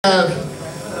have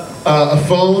a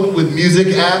phone with music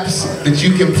apps that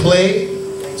you can play.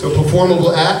 It's a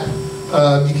performable app.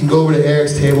 You can go over to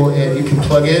Eric's table and you can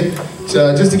plug in.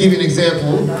 Just to give you an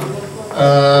example,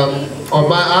 on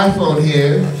my iPhone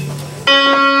here,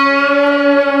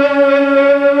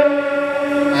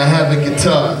 I have a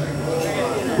guitar,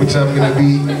 which I'm going to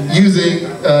be using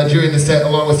during the set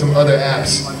along with some other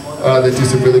apps that do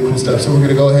some really cool stuff. So we're going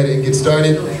to go ahead and get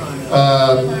started.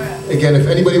 Again, if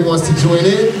anybody wants to join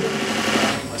in,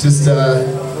 just you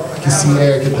can see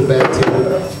Eric at the back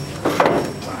table.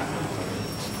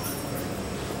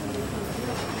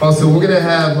 Also, we're going to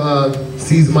have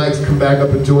Seez Mics come back up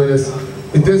and join us.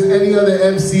 If there's any other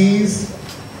MCs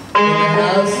in the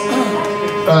house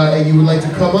and you would like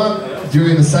to come up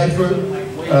during the cypher,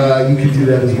 you can do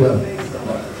that as well.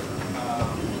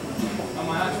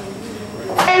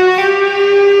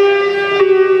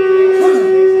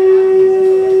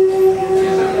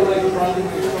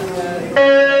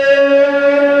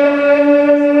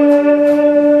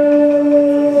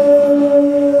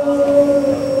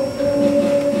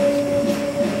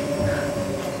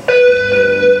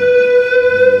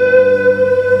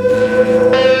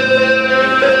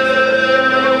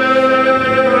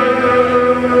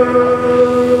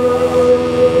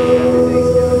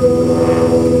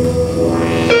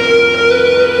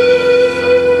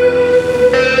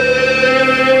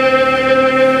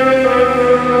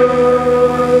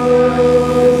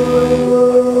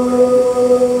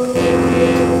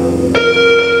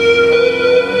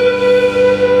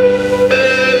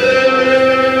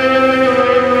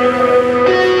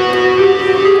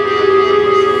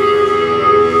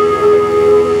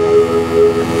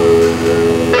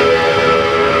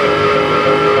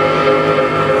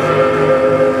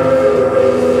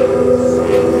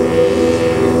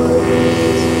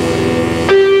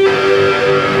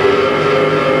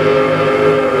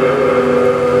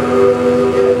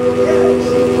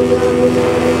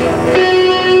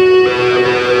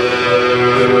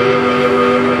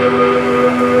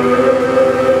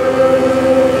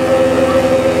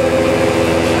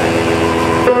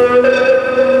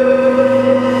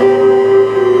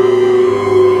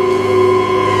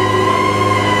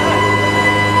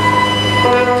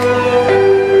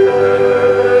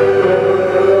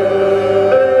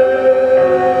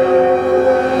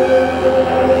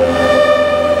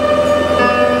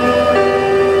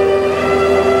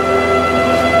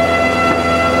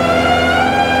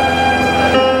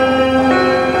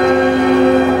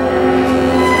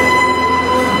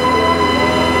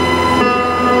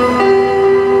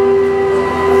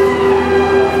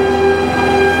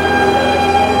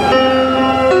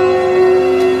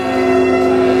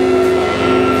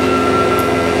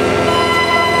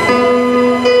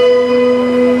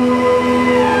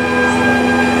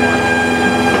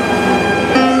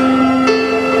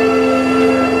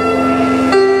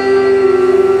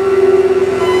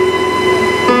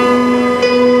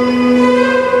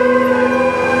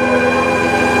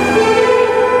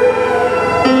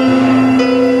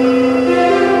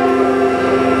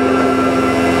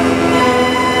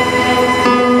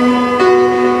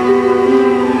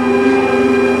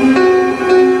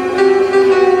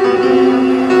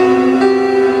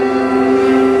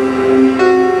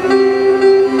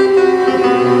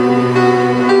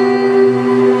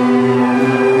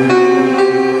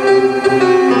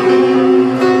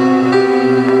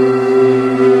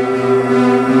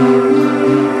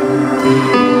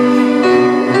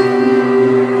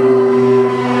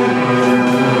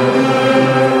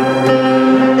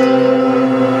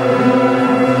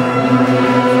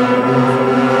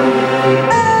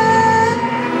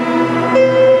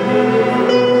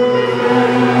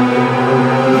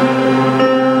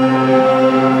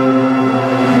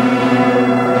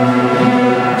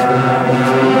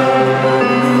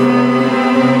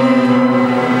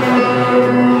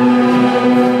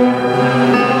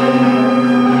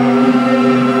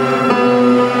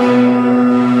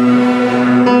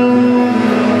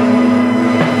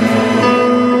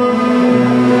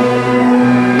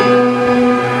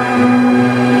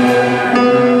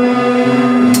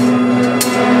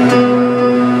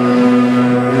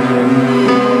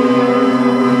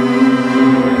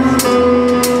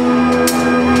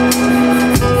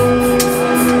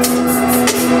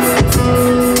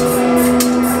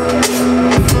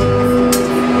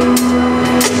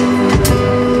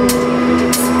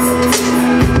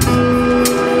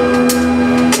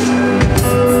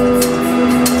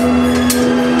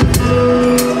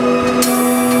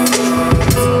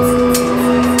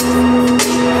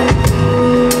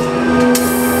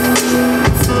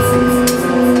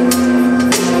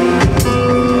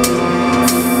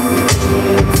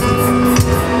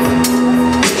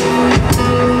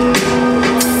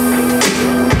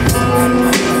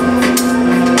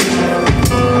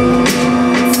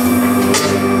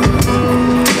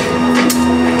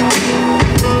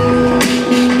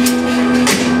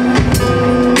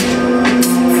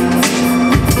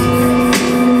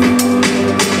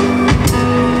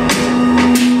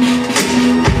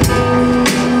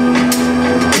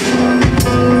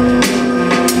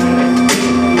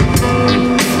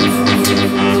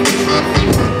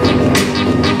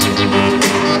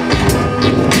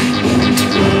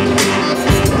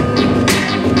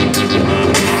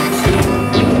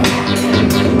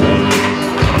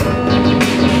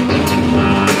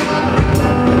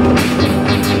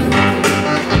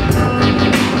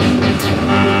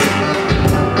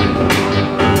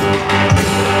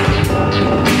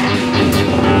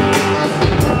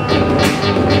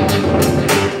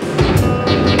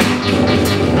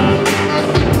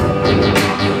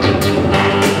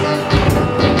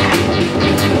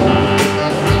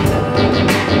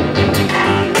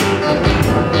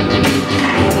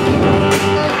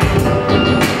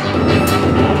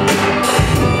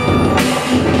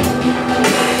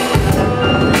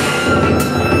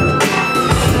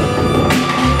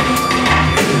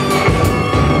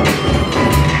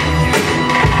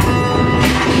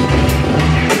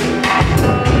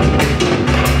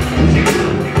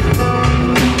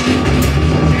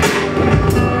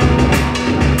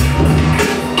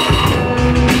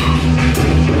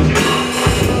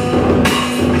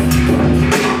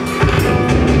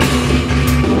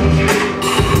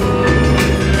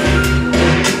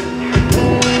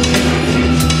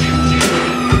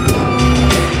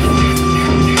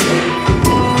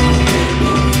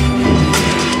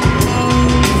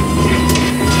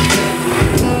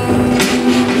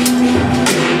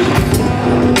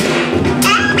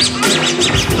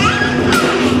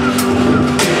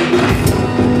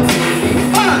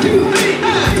 Drop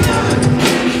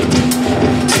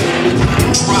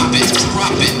it,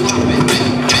 drop it, drop it.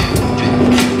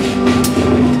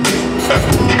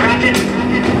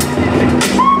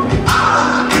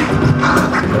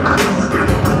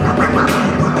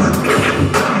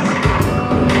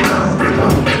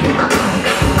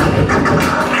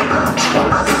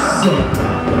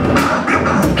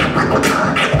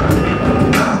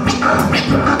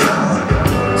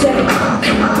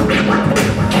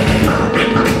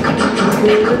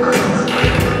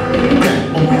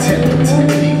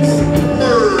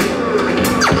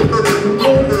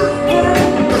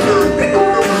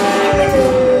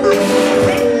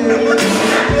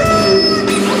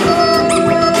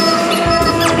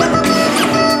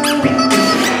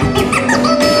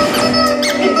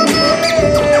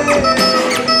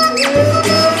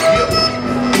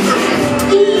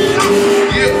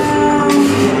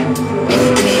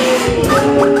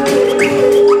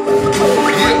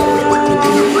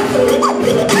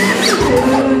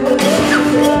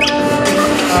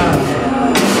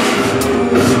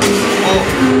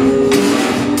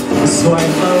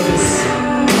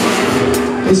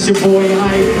 It's your boy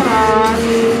Icon.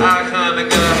 Icon,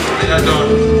 nigga. How y'all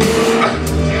doing?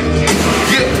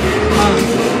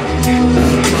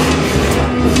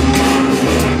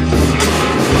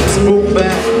 It's boom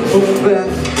back, boom back.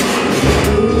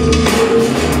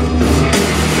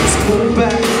 It's boom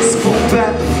back, it's boom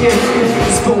back, yeah.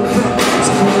 It's boom back, it's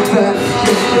boom back,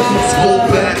 yeah. It's boom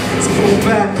back, it's boom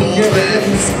back, yeah.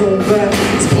 It's boom back,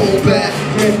 it's boom back,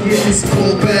 yeah. It's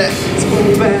boom back, it's boom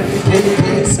back,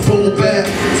 yeah. It's boom back,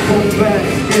 it's boom back,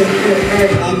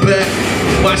 yeah. I'm back.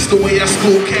 Watch the way I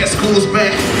school cats, school's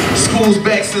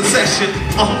back's in session.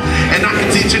 And I can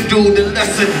teach a dude a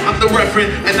lesson. I'm the referent,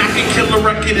 and I can kill a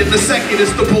record in a second.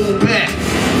 It's the boom back.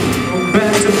 Boom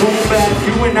back to boom back.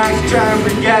 You and I can try and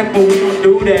react, but we don't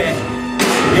do that.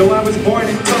 Yo, I was born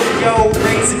in Tokyo,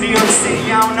 raised in New York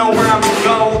City, I don't know where I'm gonna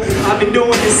go. I've been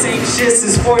doing the same shit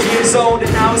since 4 years old,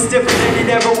 and now it's different than it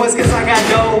ever was cause I got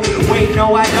dough. Wait,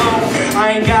 no I don't,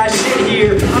 I ain't got shit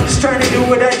here. I'm just trying to do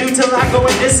what I do till I go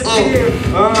and disappear.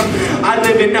 I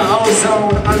live in the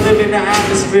ozone, I live in the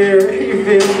atmosphere, you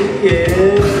feel me? Yeah.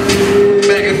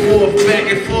 Back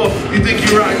and forth, you think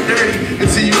you rock dirty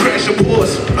until you crash a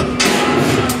Porsche.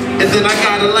 And then I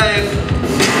gotta laugh.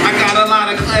 I got a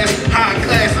lot of class, high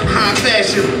class and high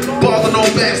fashion. Ballin' on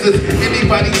bastards.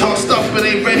 Anybody talk stuff but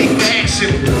ain't ready for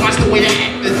action. Watch the way you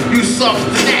actin', you soft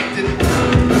and actin'.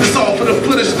 It's all for the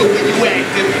footage the way you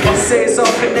actin'. I say it's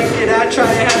all connected, I try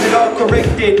to have it all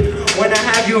corrected. When I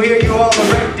have you here, you all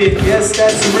erected. Yes,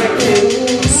 that's erected,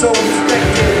 so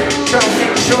respected. Try to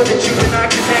make sure that you and I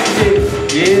connected.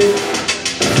 Yeah.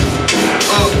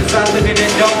 Cause I live in a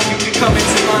dome, you can come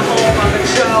into my home. I'm a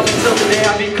child until the day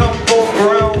I become full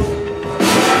grown.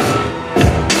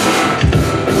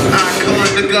 Icon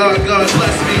to God, God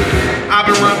bless me. I've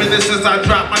been rhyming this since I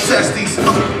dropped my testes.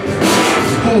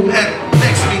 Who had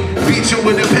next me? Beat you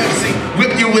with a Pepsi,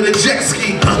 whip you with a jet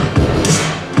ski.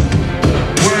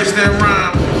 Words that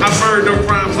rhyme, I murder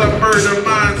rhymes, I murder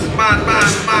minds.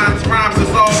 Minds, rhymes is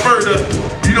all murder.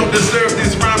 You don't deserve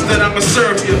these rhymes that I'ma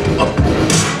serve you.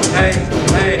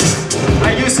 Hey,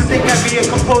 I used to think I'd be a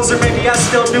composer, maybe I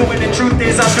still do, and the truth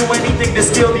is I'll do anything to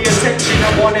steal the attention.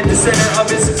 I wanted the center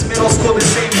of it since middle school, the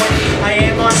same way I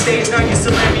am on stage now. Used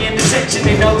to land me in detention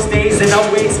in those days, and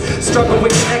always struggle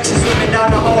with connections, swimming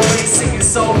down the hallway, singing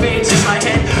soul page in my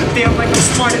head. Feel like I'm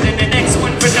smarter than the next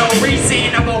one for no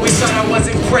reason. I've always thought I was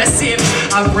impressive.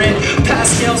 I've read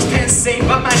Pascal's pen saved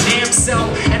by my damn self,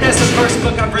 and that's the first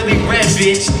book I've really read,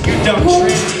 bitch. You dumb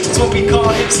trip. It's what we call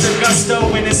hipster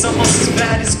gusto, and it's almost as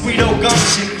bad as Guido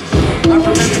Gumption. I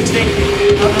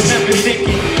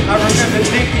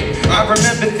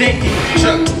remember thinking,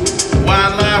 why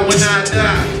lie when I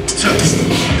die?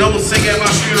 Don't sing at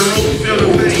my funeral, feel the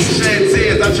pain, shed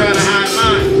tears, I try to hide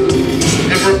mine.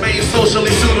 And remain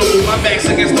socially suitable, my back's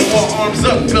against the wall, arms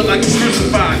up, feel like I'm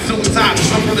crucified. Suicide,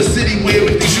 I'm from the city where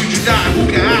if they shoot you die. Who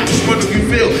can hide? What do you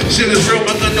feel? Shit is real,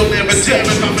 my gun don't ever tell.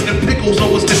 If I'm in the pickles, so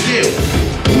what's the deal?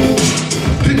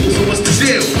 Pickles, so what's the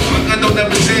deal? My gun don't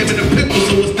ever jam in the pickles,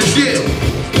 so what's the deal?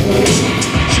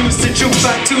 Choose to choose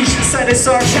by two, decide it's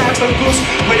our capitals.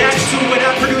 What attitude, what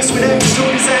I produce, what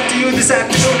attitude is after you this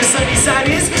afternoon. The sunny side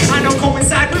is, I don't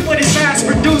coincide with what is mass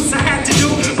produced. I had to do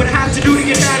what I have to do to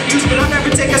get back views, but I'll never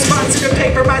take a spot to the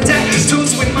paper. My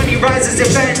tattoos, when money rises,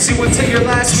 it bans you until your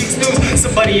last week's news.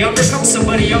 Somebody younger comes,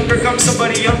 somebody younger comes,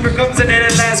 somebody younger comes, and then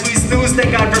at last week's news,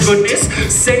 thank God for goodness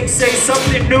sake, say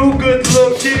something new, good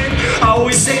little kid. I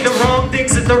always say the wrong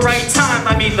things at the right time.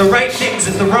 I mean the right things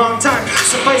at the wrong time.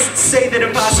 Suffice it to say that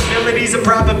impossibilities and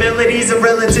probabilities and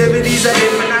relativities are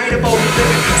infinitum, only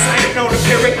living decided, known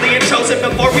empirically and chosen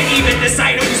before we even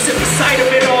decided. We sit beside of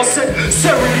it all,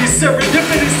 sincerity,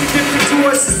 serendipitously different to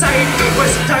our society, where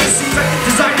sometimes it seems like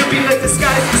it's designed to be like the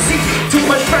skies to see. Too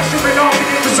much pressure and all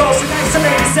it results in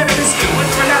isolated sentiments.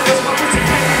 What's for now, what's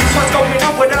what's going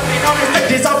on, what I've been on is the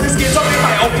diss of this kids up in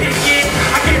my opinion.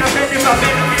 I can't offend if I've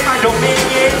been up in my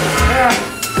dominion. I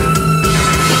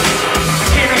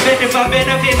can't offend if I've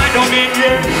been up in my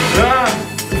dominion.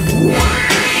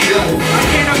 I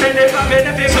can't offend if I've been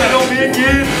up in my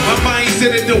dominion. My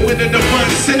mindset in the wind of the fun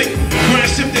cynic. Grind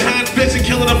shifted high vision,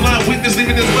 killing a blind witness,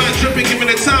 leaving his mind tripping, giving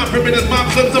it time, ripping his mind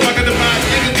flips up. I got the mind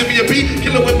niggas, give me a beat,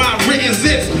 killing with my written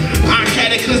zits. I'm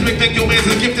cataclysmic, think your man's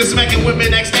is gifted, smacking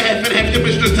women next to half and half your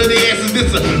mistress to the asses.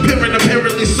 This a parent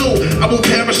apparently soon. I will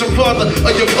perish your father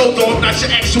or your photo, I'm not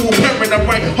your actual parent. I'm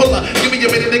right, hold up, give me a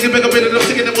minute, nigga, back a minute, I'm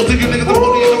singing, and most of you niggas, I'm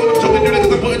holding you, I'm talking you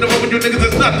niggas, I'm putting them over you niggas,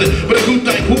 it's nothing but a good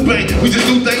thing, who bang, we just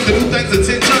do things, the new things, the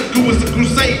 10 ton, do is the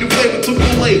crusade, new flavor to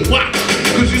Kool-Aid, why?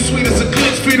 Cause you sweet as a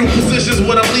glitch, fetal positions,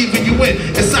 what I'm leaving you in.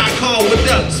 Inside call with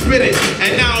up, spit it,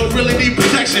 and now I really need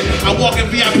protection. I walk in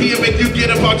VIP and make you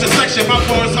get about your section. My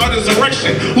bar is hard as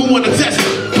erection. Who wanna test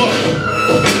it?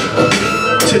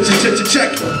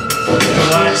 Check.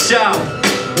 Watch out,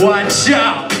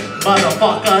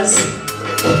 motherfuckers.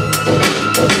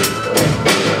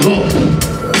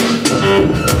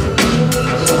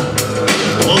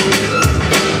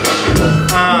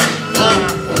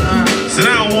 So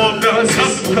now I warmed up.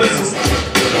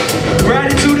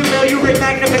 Gratitude, ameliorate,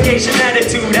 magnification,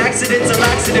 attitude, accidents, a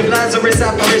laxative, Lazarus,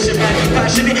 apparition, magic,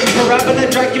 passionate, parabola,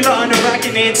 Dracula, on a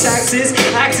racking in taxes,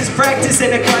 axis, practice,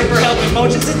 and a cry for help,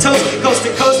 emotions and toast, coast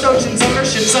to coast, oceans,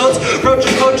 ownership, souls,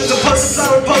 roaches, poachers, a poster,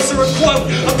 flower, poster, a quote,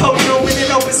 a potent open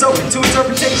and open, open to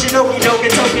interpretation, okie doke, a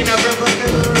token, a replica,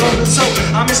 so,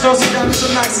 I'm explosive, damage,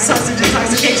 obnoxious, hostage,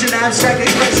 intoxication, abstract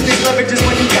expression, is leverages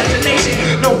when you catch a nation,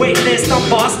 no wait list, I'm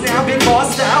boss now, been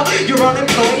bossed out, you're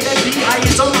unemployed, FBI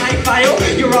is on my file,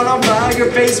 you're on file, your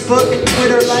Facebook and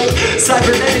Twitter like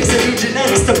cybernetics and new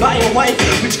genetics to buy a wife,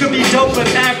 which could be dope, but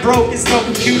that broke is no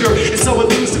computer, it's so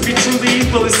elusive, be truly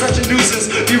equal is such a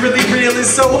nuisance, be really real is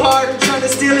so hard, I'm trying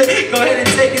to steal it, go ahead and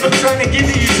take it, I'm trying to give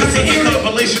it, you trying to hear it.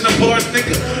 Compilation of bars,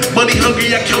 nigga, money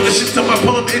hungry, I count the shit till my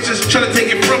palm itches, trying to take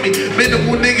it from me,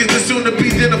 minimal niggas that soon to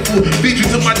be dinnerful, feed you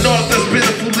to my dog that's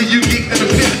pitiful, you geek and a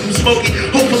physical smoky,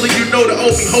 hopefully you know the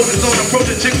Opie, hope is on approach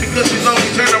a chick because she's on me,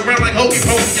 turn around like hokey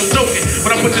pokey, I'm joking,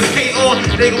 when I put this K on,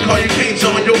 they gon' call you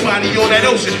K-John, your body on that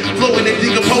ocean, flowing and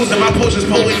decomposing, my potions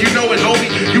potent, you know it, homie,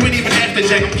 you ain't even after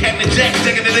Jack, I'm Captain Jack,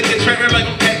 jacking the nigga tracker like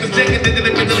I'm Cactus Jack, and then the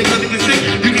nigga shit,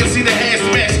 you can see the ass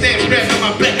smash, stab strapped on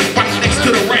my back, right next to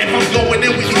the ramp, I'm going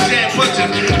in with these jab punches,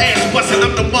 ass busting,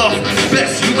 I'm the muff,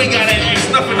 best, you ain't gotta ask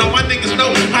nothing, all my niggas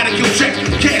know how to kill tracks,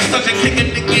 cash touching,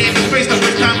 kicking nigga in the face, the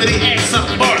first time that he asked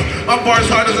something bars, my bars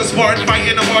hard as a Spartan,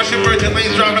 fighting a Martian virgin,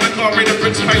 lanes driving a car, ready to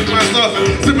bricks, fight my sauce,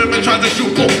 Zimmerman tries to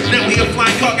shoot, boom, now he a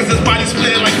flying carcass, his body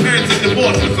splitting like parents in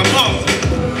divorce, it's a monster,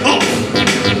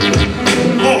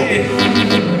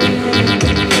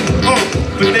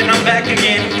 But then I'm back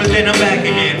again, but then I'm back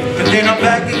again, but then I'm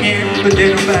back again, but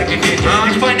then I'm back again.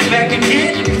 You find it back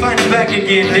again, you find it back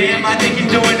again. Damn, I think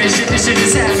you're doing this shit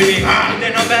is happening. But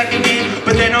then I'm back again,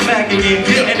 but then I'm back again,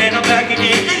 and then I'm back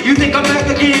again. You think I'm back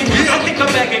again? I think I'm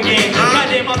back again.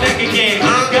 Goddamn, I'm back again.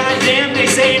 Goddamn, they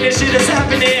saying this shit is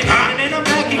happening. And then I'm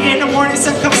back again, the morning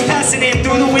sun comes passing in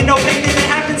through the window pane, and it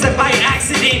happens by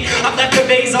accident. I've left the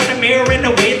vase on the mirror in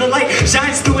the way the light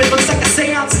shines through it. Looks like a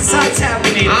seance inside's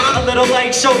happening. A little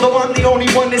light show, though I'm the only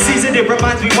one that sees it. It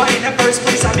reminds me why in the first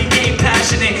place I became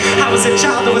passionate. I was a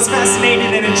child that was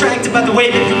fascinated and attracted by the way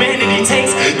that humanity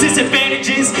takes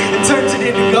disadvantages and turns it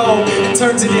into gold and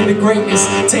turns it into greatness.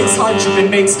 Takes hardship and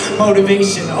makes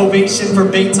motivation. Ovation for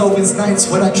Beethoven's nights,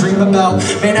 what I dream about.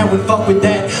 Man, I would fuck with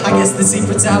that. I guess the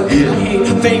secret's out. I hate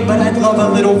fame, but I'd love a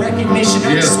little recognition.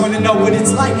 I just want to know what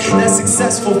it's like, that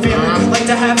successful feeling. Like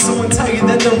to have someone tell you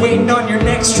that they're waiting on your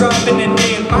next drop and then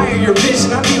they admire your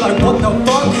vision. I'd be like, what the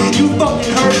fuck? You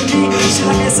fucking heard of me? Shit,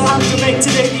 I guess I'll have to make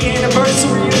today the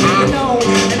anniversary of being known.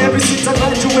 And ever since I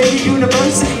graduated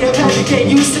university, I've had to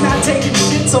get used to not taking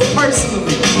shit so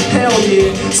personally. Hell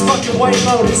yeah, it's fucking White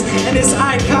Lotus and this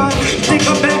icon. You think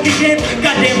I'm back again?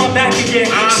 Goddamn, I'm back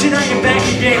again. Shit, I am back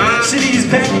again. Shit, he's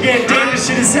back again. Damn, this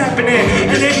shit is happening.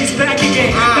 And then he's back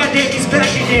again. Goddamn, he's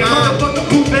back again. Motherfucker,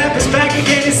 Boop Bap is back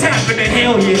again. It's happening.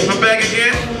 Hell yeah. I'm back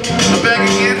again. I'm back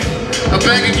again. I'm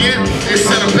back again. They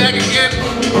said I'm back again.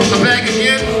 I'm back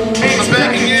again. I'm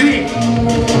back again.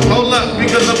 Hold up,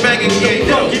 because I'm back.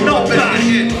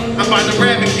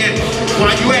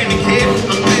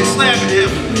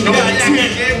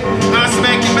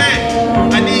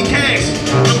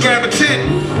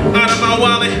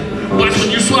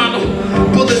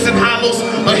 follows.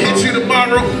 I'll hit you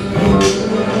tomorrow.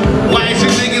 Why is you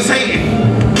niggas hating?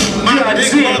 My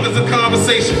big mother's a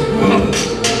conversation.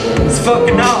 It's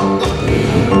fucking out.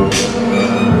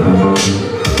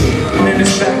 And then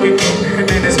it's back again. And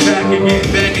then it's back again.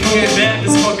 Back again. Back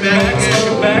is fucking back. It's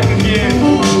fucking back again.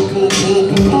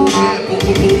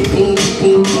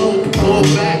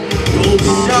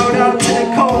 Shout out to the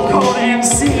cold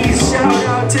MCs. Shout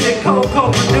out to the cold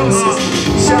producers.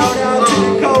 Shout out to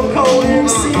the cold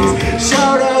MCs.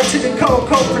 Shout out to the cold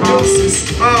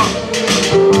producers.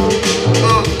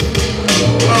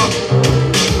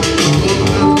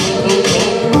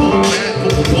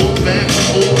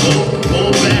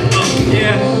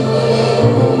 Yeah.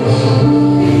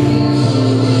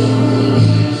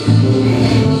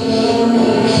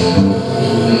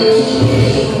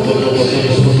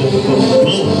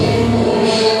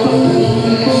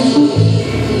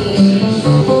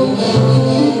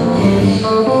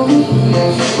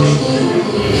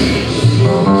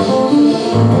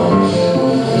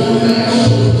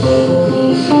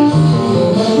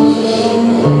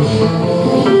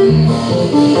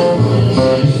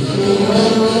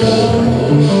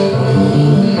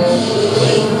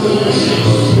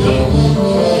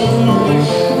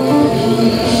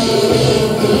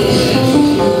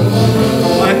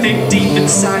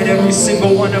 Inside every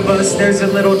single one of us, there's a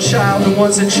little child who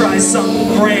wants to try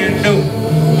something brand new.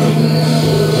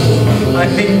 I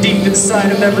think deep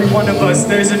inside of every one of us,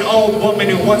 there's an old woman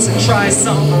who wants to try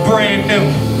something brand new.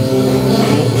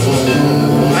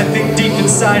 I think deep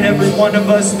inside every one of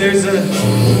us, there's a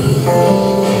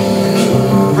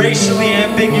racially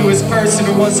ambiguous person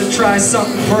who wants to try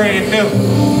something brand new.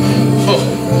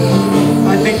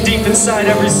 I think deep inside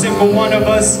every single one of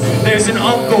us, there's an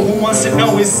uncle who wants to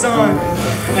know his son.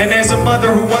 And there's a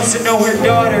mother who wants to know her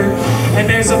daughter. And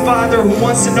there's a father who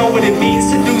wants to know what it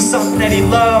means to do something that he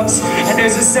loves. And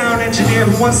there's a sound engineer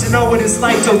who wants to know what it's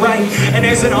like to write. And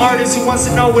there's an artist who wants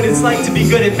to know what it's like to be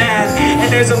good at math.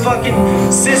 And there's a fucking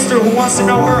sister who wants to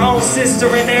know her own sister.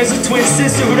 And there's a twin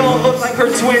sister who don't look like her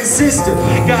twin sister.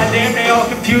 Goddamn, they all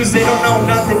confused, they don't know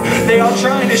nothing. They all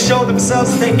trying to show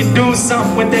themselves that they can do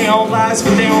something with their own lives,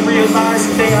 but they don't realize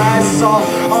that their eyes is all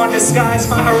on the skies.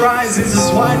 My horizons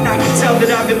is wide, and I can tell that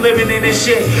I've been living in this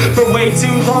shit for way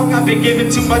too long. I've been giving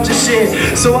too much of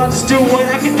shit, so I'll just do what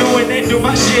I can do and then do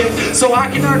my shit, so I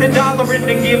can earn $1 and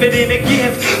then give it in a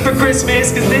gift for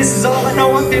Christmas. Cause this is all I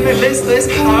know, I'm feeling listless.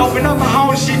 I open up my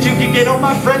own shit, you can get on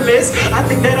my friend list. I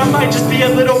think that I might just be a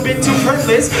little bit too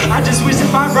friendless. I just wish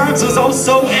that my rhymes was oh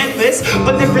so endless,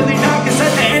 but they're really not, cause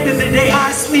at the end of the day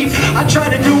I sleep. I try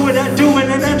to do what I do and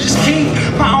then I just keep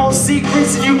my own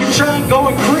secrets, and you can try and go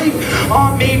and creep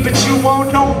on me, but you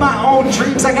won't know my own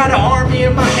dreams. I got an army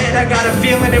in my head, I got a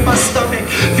feeling in my stomach.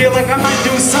 Feel like I might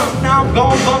do something, now I'm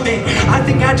gon' bum it. I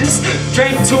think I just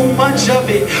drank too much of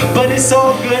it, but it's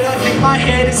all good, I think my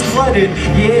head is flooded.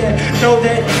 Yeah, know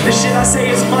that the shit I say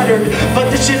is muttered, but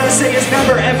the shit I say is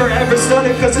never ever ever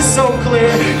stuttered, cause it's so clear.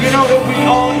 You know that we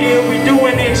all here, we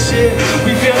doing this shit.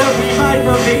 We feel that we might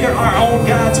revere our own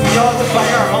gods, we all live by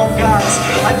our own gods.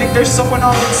 I think there's someone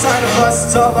all inside of us,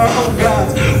 it's all our own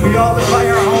gods. We all live by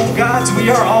our own gods, we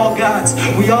are all gods.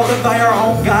 We all live by our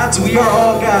own gods, we are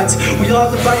all gods. We all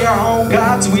live by our own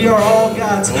gods, we are all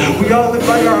gods. We all live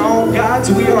by our own gods,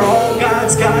 we are all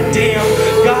gods. Goddamn,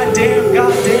 goddamn,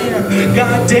 goddamn,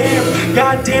 goddamn,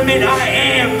 goddamn it, I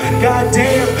am.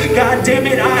 Goddamn, goddamn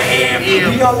it, I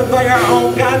am. We all live by our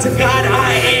own gods, and God,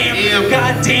 I am.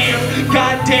 Goddamn,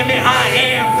 goddamn it, I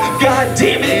am.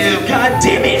 Goddamn it,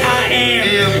 goddamn it, I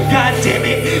am. Goddamn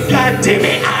it, goddamn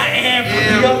it, I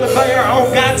am. We all live by our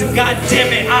own gods, and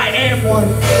goddamn it, I am one.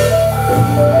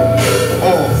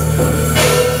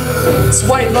 It's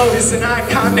White Lotus, an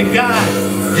icon to God.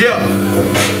 Yeah.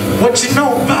 What you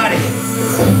know about it?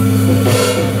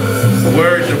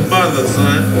 Word to mother,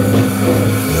 son.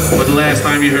 When's the last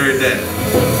time you heard that?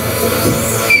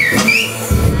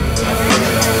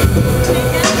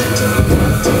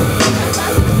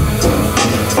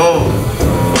 Oh.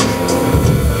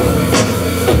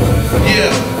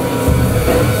 Yeah.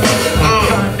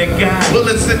 Well,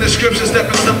 it's in the scriptures that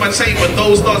present my chamber.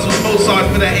 Those thoughts was Mozart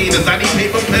for the haters. I need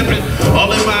paper pimping,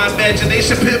 all in my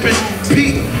imagination pimping.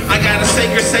 Pete, I got a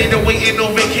sacred saint waiting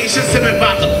on vacation, sipping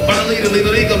vodka. By the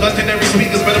leader, legendary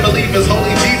speakers, better believers.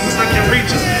 Holy Jesus, I can reach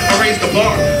us. I raise the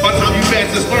bar. By the time you fast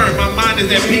just learn, my mind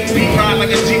is at peak. Beat ride like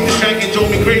a Jeep, the track and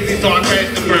drove me crazy, so I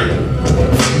crashed and burned.